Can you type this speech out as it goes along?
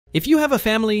If you have a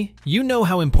family, you know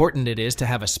how important it is to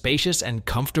have a spacious and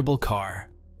comfortable car.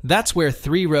 That's where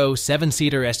 3-row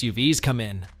 7-seater SUVs come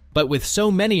in. But with so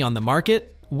many on the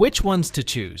market, which ones to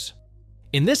choose?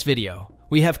 In this video,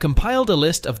 we have compiled a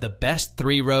list of the best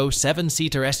 3-row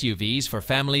 7-seater SUVs for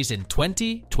families in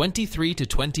 2023 to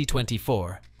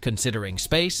 2024, considering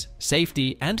space,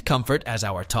 safety, and comfort as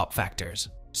our top factors.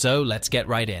 So let's get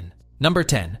right in. Number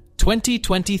 10.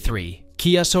 2023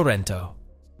 Kia Sorento.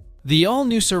 The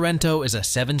all-new Sorento is a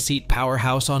 7-seat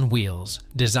powerhouse on wheels,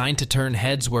 designed to turn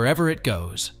heads wherever it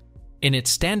goes. In its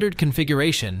standard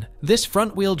configuration, this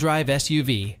front-wheel drive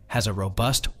SUV has a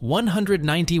robust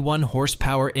 191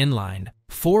 horsepower inline,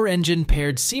 4-engine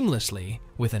paired seamlessly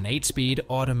with an 8-speed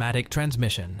automatic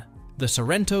transmission. The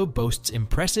Sorento boasts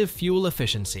impressive fuel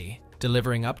efficiency,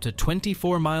 delivering up to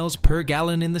 24 miles per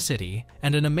gallon in the city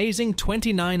and an amazing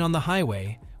 29 on the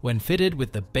highway when fitted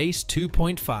with the base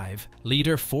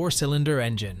 2.5-liter 4-cylinder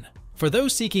engine. For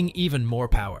those seeking even more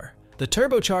power, the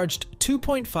turbocharged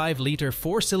 2.5-liter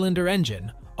 4-cylinder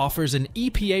engine offers an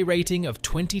EPA rating of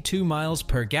 22 miles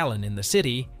per gallon in the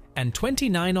city and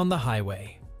 29 on the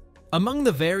highway. Among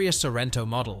the various Sorento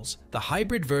models, the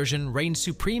hybrid version reigns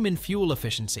supreme in fuel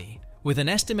efficiency, with an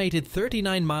estimated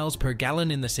 39 miles per gallon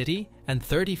in the city and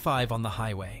 35 on the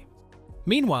highway.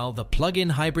 Meanwhile, the plug-in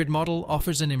hybrid model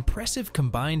offers an impressive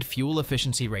combined fuel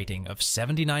efficiency rating of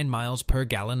 79 miles per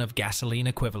gallon of gasoline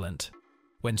equivalent.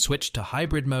 When switched to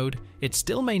hybrid mode, it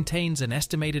still maintains an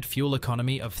estimated fuel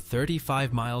economy of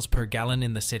 35 miles per gallon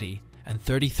in the city and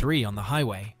 33 on the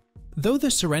highway. Though the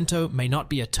Sorento may not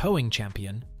be a towing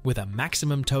champion, with a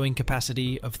maximum towing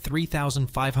capacity of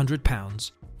 3,500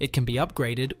 pounds, it can be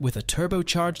upgraded with a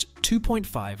turbocharged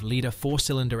 2.5-liter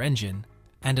 4-cylinder engine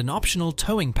and an optional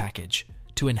towing package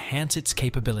to enhance its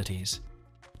capabilities.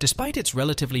 Despite its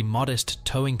relatively modest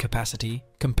towing capacity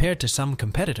compared to some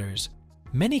competitors,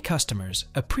 many customers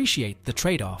appreciate the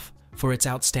trade-off for its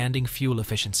outstanding fuel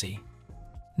efficiency.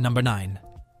 Number 9.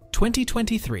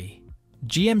 2023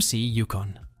 GMC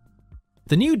Yukon.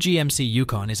 The new GMC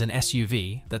Yukon is an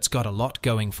SUV that's got a lot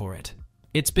going for it.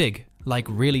 It's big, like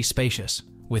really spacious,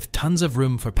 with tons of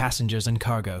room for passengers and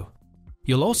cargo.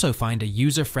 You'll also find a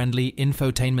user-friendly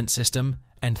infotainment system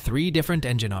and 3 different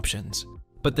engine options.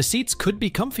 But the seats could be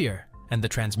comfier, and the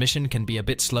transmission can be a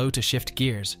bit slow to shift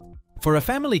gears. For a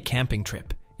family camping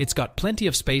trip, it's got plenty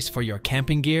of space for your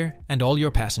camping gear and all your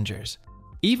passengers.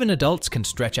 Even adults can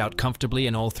stretch out comfortably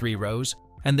in all 3 rows,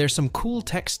 and there's some cool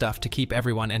tech stuff to keep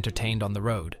everyone entertained on the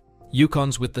road.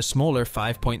 Yukons with the smaller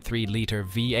 5.3-liter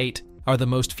V8 are the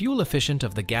most fuel-efficient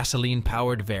of the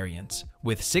gasoline-powered variants,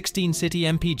 with 16 city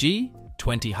MPG,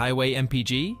 20 highway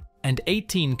MPG, and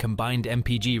 18 combined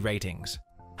MPG ratings.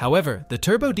 However, the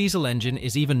turbo diesel engine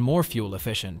is even more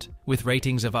fuel-efficient, with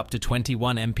ratings of up to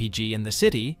 21 MPG in the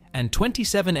city and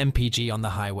 27 MPG on the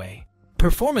highway.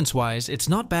 Performance-wise, it's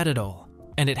not bad at all,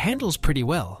 and it handles pretty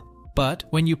well. But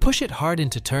when you push it hard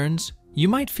into turns, you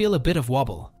might feel a bit of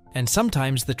wobble, and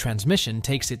sometimes the transmission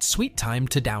takes its sweet time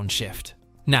to downshift.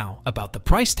 Now, about the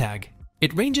price tag.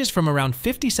 It ranges from around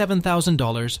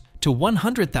 $57,000 to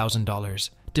 $100,000,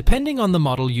 depending on the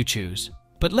model you choose.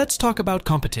 But let's talk about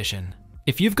competition.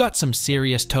 If you've got some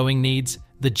serious towing needs,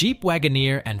 the Jeep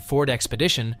Wagoneer and Ford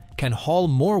Expedition can haul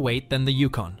more weight than the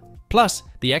Yukon. Plus,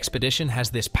 the Expedition has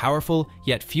this powerful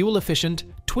yet fuel-efficient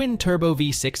twin-turbo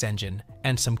V6 engine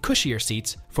and some cushier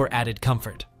seats for added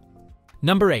comfort.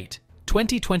 Number 8.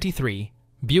 2023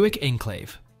 Buick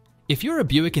Enclave. If you're a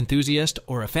Buick enthusiast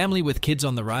or a family with kids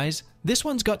on the rise, this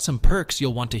one's got some perks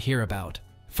you'll want to hear about.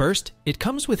 First, it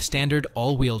comes with standard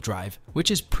all-wheel drive,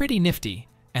 which is pretty nifty,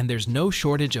 and there's no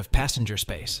shortage of passenger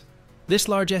space. This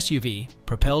large SUV,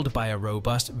 propelled by a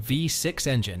robust V6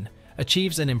 engine,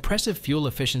 achieves an impressive fuel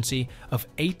efficiency of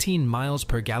 18 miles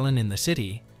per gallon in the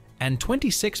city and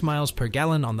 26 miles per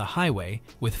gallon on the highway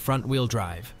with front-wheel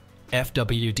drive,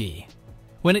 FWD.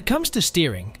 When it comes to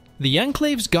steering, the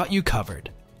Enclave's got you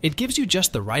covered. It gives you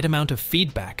just the right amount of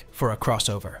feedback for a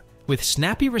crossover, with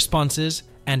snappy responses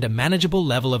and a manageable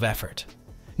level of effort.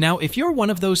 Now, if you're one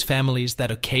of those families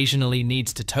that occasionally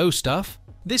needs to tow stuff,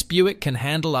 this Buick can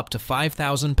handle up to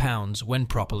 5,000 pounds when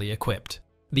properly equipped.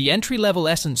 The entry-level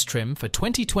Essence trim for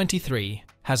 2023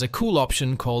 has a cool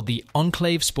option called the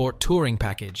Enclave Sport Touring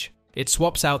Package. It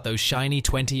swaps out those shiny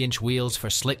 20-inch wheels for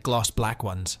slick gloss black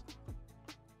ones.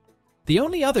 The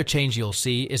only other change you'll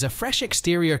see is a fresh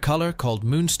exterior color called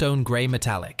Moonstone Grey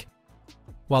Metallic.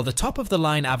 While the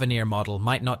top-of-the-line Avenir model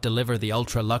might not deliver the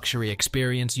ultra-luxury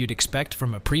experience you'd expect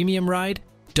from a premium ride,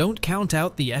 don't count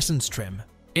out the Essence trim.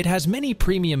 It has many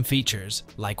premium features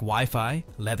like Wi-Fi,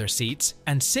 leather seats,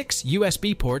 and 6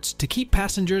 USB ports to keep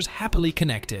passengers happily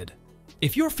connected.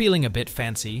 If you're feeling a bit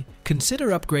fancy, consider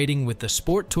upgrading with the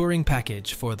Sport Touring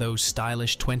package for those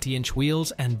stylish 20-inch wheels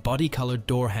and body-colored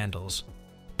door handles.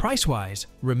 Price-wise,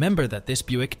 remember that this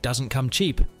Buick doesn't come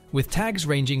cheap, with tags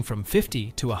ranging from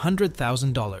 $50,000 to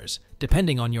 $100,000,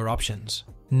 depending on your options.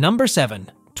 Number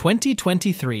 7.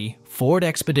 2023 Ford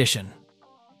Expedition.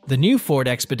 The new Ford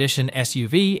Expedition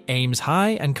SUV aims high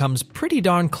and comes pretty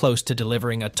darn close to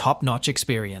delivering a top-notch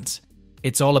experience.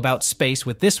 It's all about space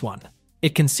with this one.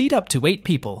 It can seat up to 8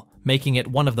 people, making it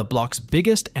one of the block's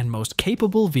biggest and most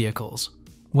capable vehicles.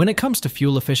 When it comes to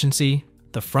fuel efficiency,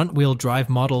 the front-wheel drive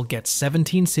model gets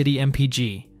 17 city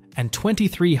mpg and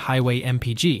 23 highway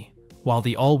mpg, while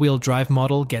the all-wheel drive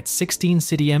model gets 16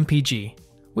 city mpg,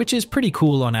 which is pretty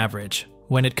cool on average.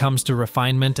 When it comes to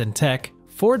refinement and tech,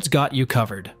 Ford's got you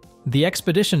covered. The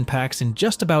Expedition packs in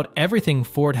just about everything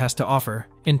Ford has to offer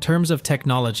in terms of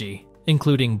technology,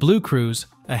 including Blue Cruise,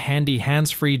 a handy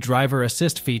hands-free driver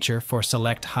assist feature for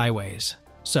select highways.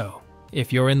 So,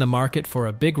 if you're in the market for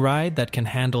a big ride that can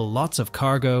handle lots of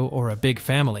cargo or a big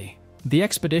family, the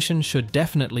Expedition should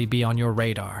definitely be on your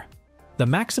radar. The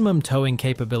maximum towing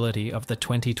capability of the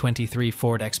 2023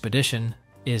 Ford Expedition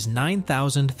is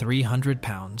 9,300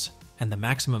 pounds, and the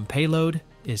maximum payload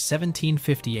is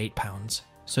 1,758 pounds,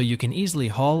 so you can easily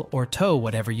haul or tow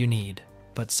whatever you need.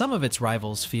 But some of its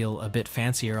rivals feel a bit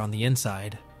fancier on the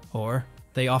inside, or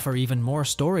they offer even more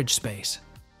storage space.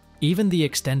 Even the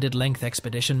extended length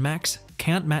Expedition Max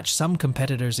can't match some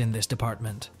competitors in this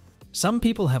department. Some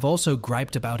people have also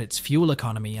griped about its fuel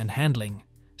economy and handling,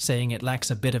 saying it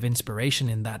lacks a bit of inspiration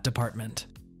in that department.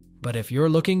 But if you're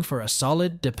looking for a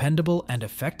solid, dependable, and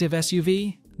effective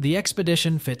SUV, the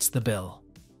Expedition fits the bill.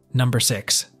 Number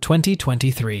 6.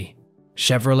 2023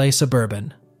 Chevrolet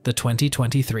Suburban, the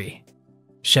 2023.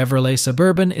 Chevrolet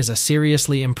Suburban is a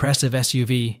seriously impressive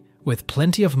SUV with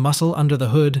plenty of muscle under the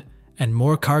hood and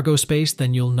more cargo space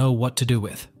than you'll know what to do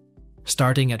with.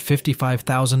 Starting at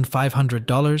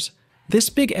 $55,500, this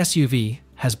big SUV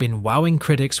has been wowing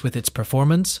critics with its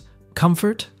performance,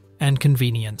 comfort, and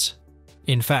convenience.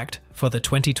 In fact, for the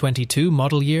 2022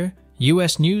 model year,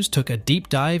 US News took a deep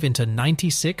dive into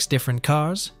 96 different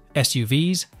cars,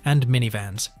 SUVs, and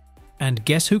minivans. And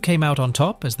guess who came out on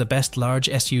top as the best large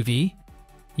SUV?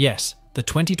 Yes, the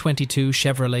 2022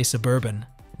 Chevrolet Suburban.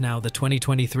 Now the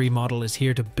 2023 model is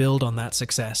here to build on that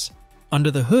success.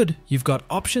 Under the hood, you've got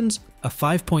options: a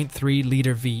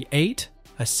 5.3-liter V8,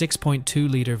 a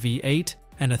 6.2-liter V8,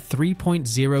 and a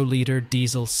 3.0-liter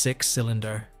diesel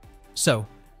 6-cylinder. So,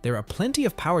 there are plenty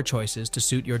of power choices to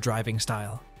suit your driving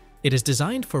style. It is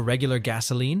designed for regular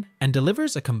gasoline and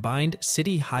delivers a combined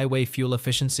city highway fuel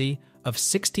efficiency of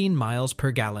 16 miles per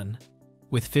gallon,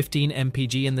 with 15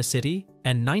 mpg in the city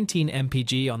and 19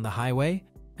 mpg on the highway,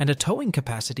 and a towing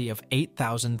capacity of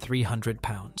 8,300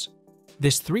 pounds.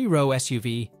 This 3-row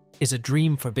SUV is a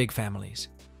dream for big families.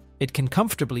 It can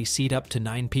comfortably seat up to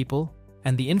 9 people,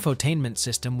 and the infotainment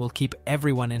system will keep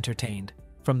everyone entertained,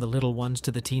 from the little ones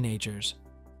to the teenagers.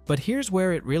 But here's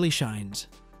where it really shines: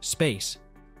 space.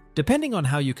 Depending on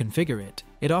how you configure it,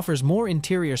 it offers more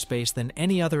interior space than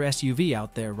any other SUV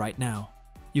out there right now.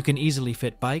 You can easily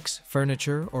fit bikes,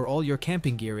 furniture, or all your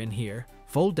camping gear in here.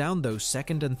 Fold down those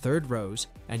second and third rows,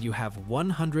 and you have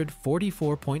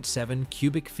 144.7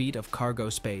 cubic feet of cargo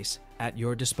space at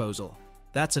your disposal.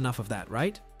 That's enough of that,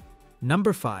 right?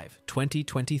 Number 5,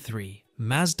 2023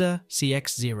 Mazda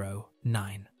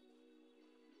CX-09.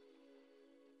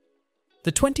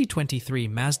 The 2023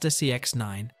 Mazda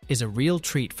CX-9 is a real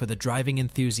treat for the driving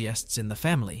enthusiasts in the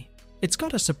family. It's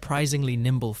got a surprisingly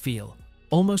nimble feel,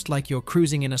 almost like you're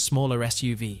cruising in a smaller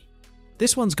SUV.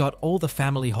 This one's got all the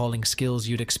family hauling skills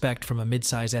you'd expect from a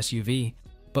midsize SUV,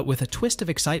 but with a twist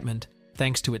of excitement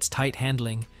thanks to its tight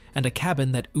handling and a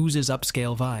cabin that oozes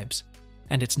upscale vibes.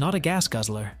 And it's not a gas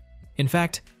guzzler. In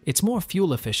fact, it's more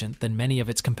fuel efficient than many of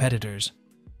its competitors.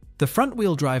 The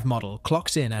front-wheel drive model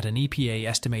clocks in at an EPA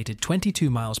estimated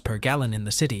 22 miles per gallon in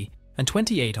the city and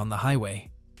 28 on the highway.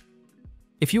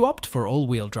 If you opt for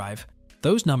all-wheel drive,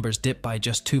 those numbers dip by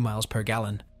just 2 miles per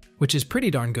gallon, which is pretty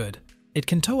darn good. It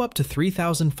can tow up to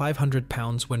 3,500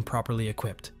 pounds when properly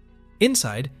equipped.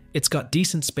 Inside, it's got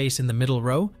decent space in the middle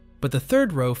row, but the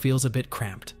third row feels a bit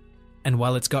cramped. And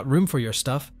while it's got room for your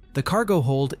stuff, the cargo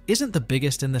hold isn't the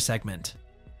biggest in the segment.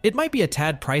 It might be a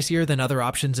tad pricier than other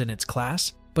options in its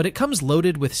class, but it comes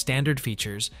loaded with standard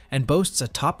features and boasts a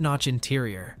top-notch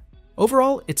interior.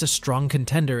 Overall, it's a strong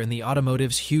contender in the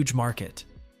automotive's huge market.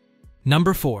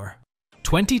 Number 4.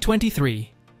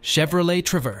 2023 Chevrolet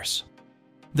Traverse.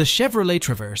 The Chevrolet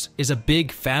Traverse is a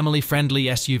big family-friendly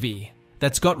SUV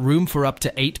that's got room for up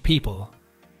to 8 people.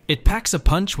 It packs a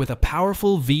punch with a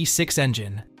powerful V6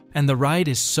 engine, and the ride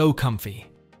is so comfy.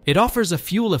 It offers a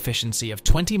fuel efficiency of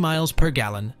 20 miles per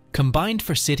gallon combined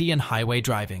for city and highway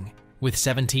driving, with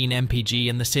 17 mpg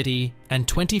in the city and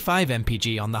 25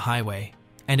 mpg on the highway,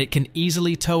 and it can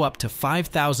easily tow up to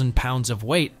 5,000 pounds of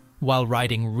weight while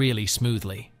riding really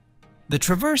smoothly. The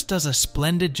Traverse does a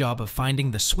splendid job of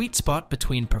finding the sweet spot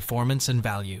between performance and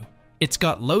value. It's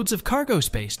got loads of cargo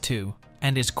space too,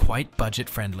 and is quite budget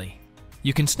friendly.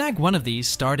 You can snag one of these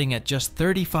starting at just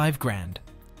 35 grand.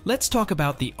 Let's talk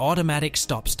about the automatic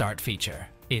stop-start feature.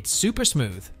 It's super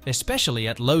smooth, especially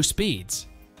at low speeds.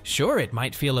 Sure, it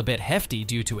might feel a bit hefty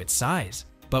due to its size,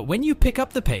 but when you pick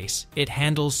up the pace, it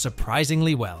handles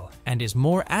surprisingly well and is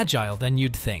more agile than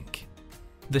you'd think.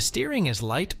 The steering is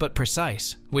light but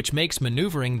precise, which makes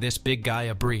maneuvering this big guy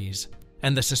a breeze.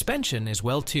 And the suspension is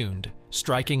well tuned,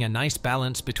 striking a nice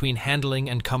balance between handling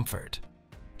and comfort.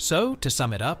 So, to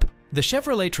sum it up, the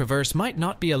Chevrolet Traverse might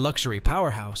not be a luxury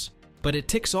powerhouse, but it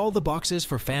ticks all the boxes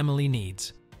for family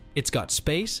needs. It's got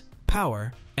space,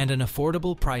 power, and an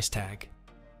affordable price tag.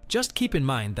 Just keep in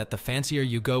mind that the fancier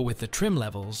you go with the trim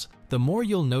levels, the more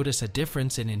you'll notice a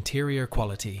difference in interior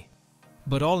quality.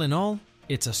 But all in all,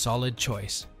 it's a solid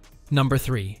choice. Number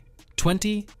 3.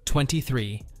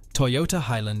 2023 Toyota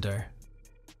Highlander.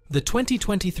 The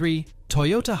 2023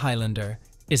 Toyota Highlander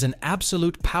is an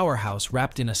absolute powerhouse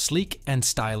wrapped in a sleek and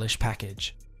stylish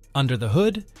package. Under the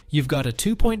hood, you've got a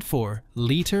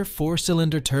 2.4-liter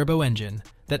four-cylinder turbo engine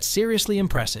that's seriously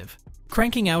impressive,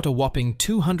 cranking out a whopping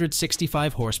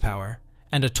 265 horsepower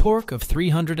and a torque of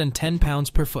 310 pounds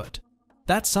per foot.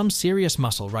 That's some serious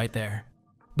muscle right there.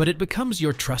 But it becomes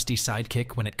your trusty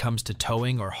sidekick when it comes to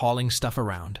towing or hauling stuff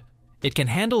around. It can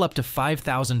handle up to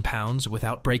 5,000 pounds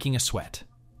without breaking a sweat.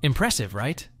 Impressive,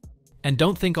 right? And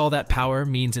don't think all that power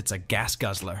means it's a gas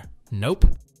guzzler. Nope.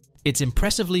 It's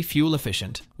impressively fuel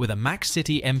efficient with a max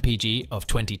city MPG of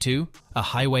 22, a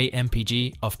highway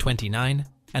MPG of 29,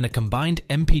 and a combined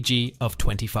MPG of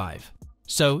 25.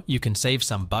 So you can save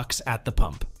some bucks at the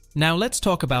pump. Now let's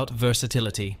talk about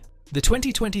versatility. The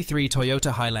 2023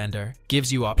 Toyota Highlander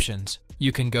gives you options.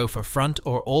 You can go for front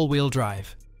or all-wheel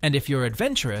drive. And if you're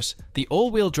adventurous, the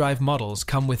all-wheel drive models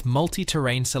come with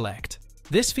multi-terrain select.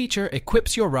 This feature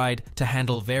equips your ride to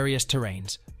handle various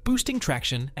terrains, boosting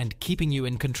traction and keeping you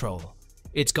in control.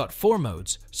 It's got 4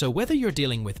 modes, so whether you're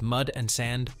dealing with mud and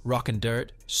sand, rock and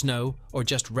dirt, snow, or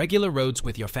just regular roads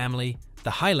with your family, the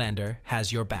Highlander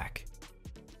has your back.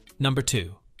 Number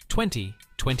 2.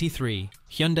 2023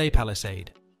 Hyundai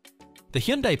Palisade. The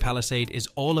Hyundai Palisade is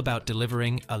all about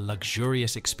delivering a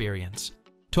luxurious experience.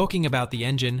 Talking about the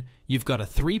engine, you've got a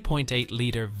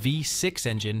 3.8-liter V6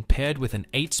 engine paired with an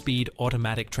 8-speed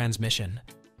automatic transmission.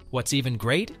 What's even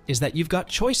great is that you've got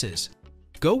choices.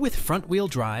 Go with front-wheel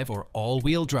drive or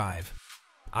all-wheel drive.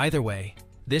 Either way,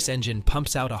 this engine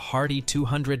pumps out a hearty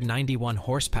 291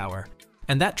 horsepower,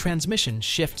 and that transmission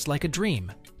shifts like a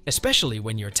dream, especially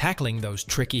when you're tackling those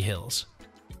tricky hills.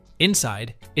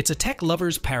 Inside, it's a tech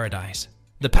lover's paradise.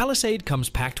 The Palisade comes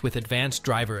packed with advanced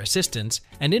driver assistance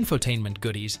and infotainment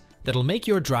goodies that'll make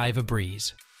your drive a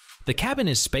breeze. The cabin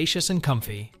is spacious and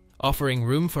comfy, offering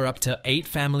room for up to 8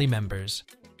 family members.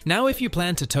 Now if you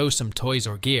plan to tow some toys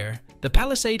or gear, the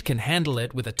Palisade can handle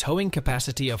it with a towing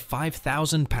capacity of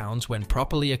 5,000 pounds when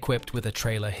properly equipped with a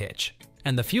trailer hitch.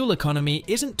 And the fuel economy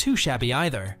isn't too shabby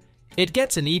either. It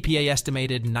gets an EPA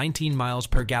estimated 19 miles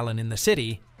per gallon in the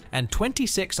city and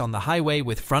 26 on the highway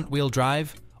with front-wheel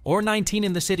drive, or 19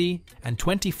 in the city and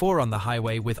 24 on the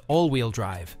highway with all-wheel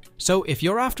drive. So if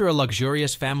you're after a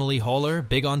luxurious family hauler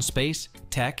big on space,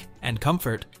 tech, and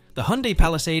comfort, the Hyundai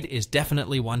Palisade is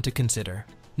definitely one to consider.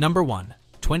 Number 1.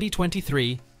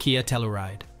 2023 Kia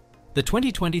Telluride. The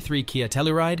 2023 Kia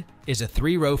Telluride is a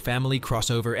 3-row family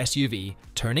crossover SUV,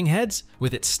 turning heads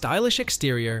with its stylish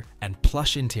exterior and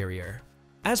plush interior.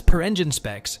 As per engine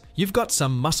specs, you've got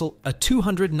some muscle, a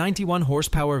 291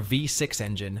 horsepower V6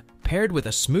 engine, paired with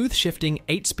a smooth shifting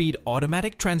 8-speed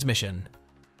automatic transmission.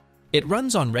 It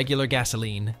runs on regular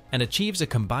gasoline and achieves a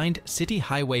combined city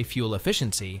highway fuel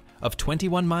efficiency of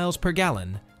 21 miles per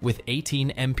gallon with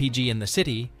 18 mpg in the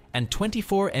city and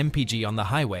 24 mpg on the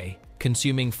highway,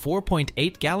 consuming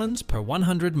 4.8 gallons per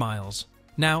 100 miles.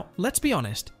 Now, let's be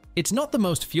honest, it's not the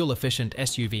most fuel-efficient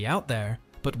SUV out there,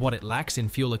 but what it lacks in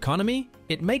fuel economy,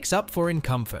 it makes up for in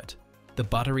comfort. The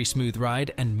buttery smooth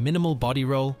ride and minimal body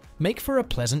roll make for a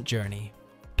pleasant journey.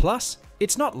 Plus,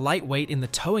 it's not lightweight in the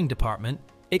towing department,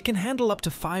 it can handle up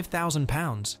to 5,000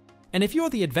 pounds. And if you're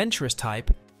the adventurous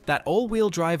type, that all-wheel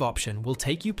drive option will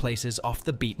take you places off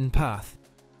the beaten path.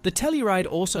 The Telluride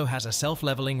also has a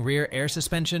self-leveling rear air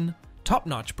suspension,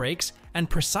 top-notch brakes, and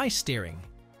precise steering.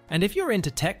 And if you're into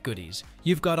tech goodies,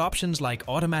 you've got options like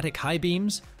automatic high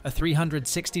beams, a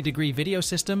 360-degree video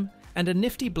system, and a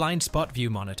nifty blind spot view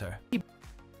monitor.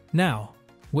 Now,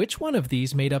 which one of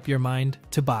these made up your mind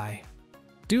to buy?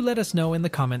 Do let us know in the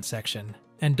comment section,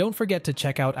 and don't forget to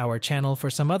check out our channel for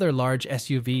some other large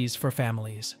SUVs for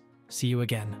families. See you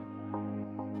again.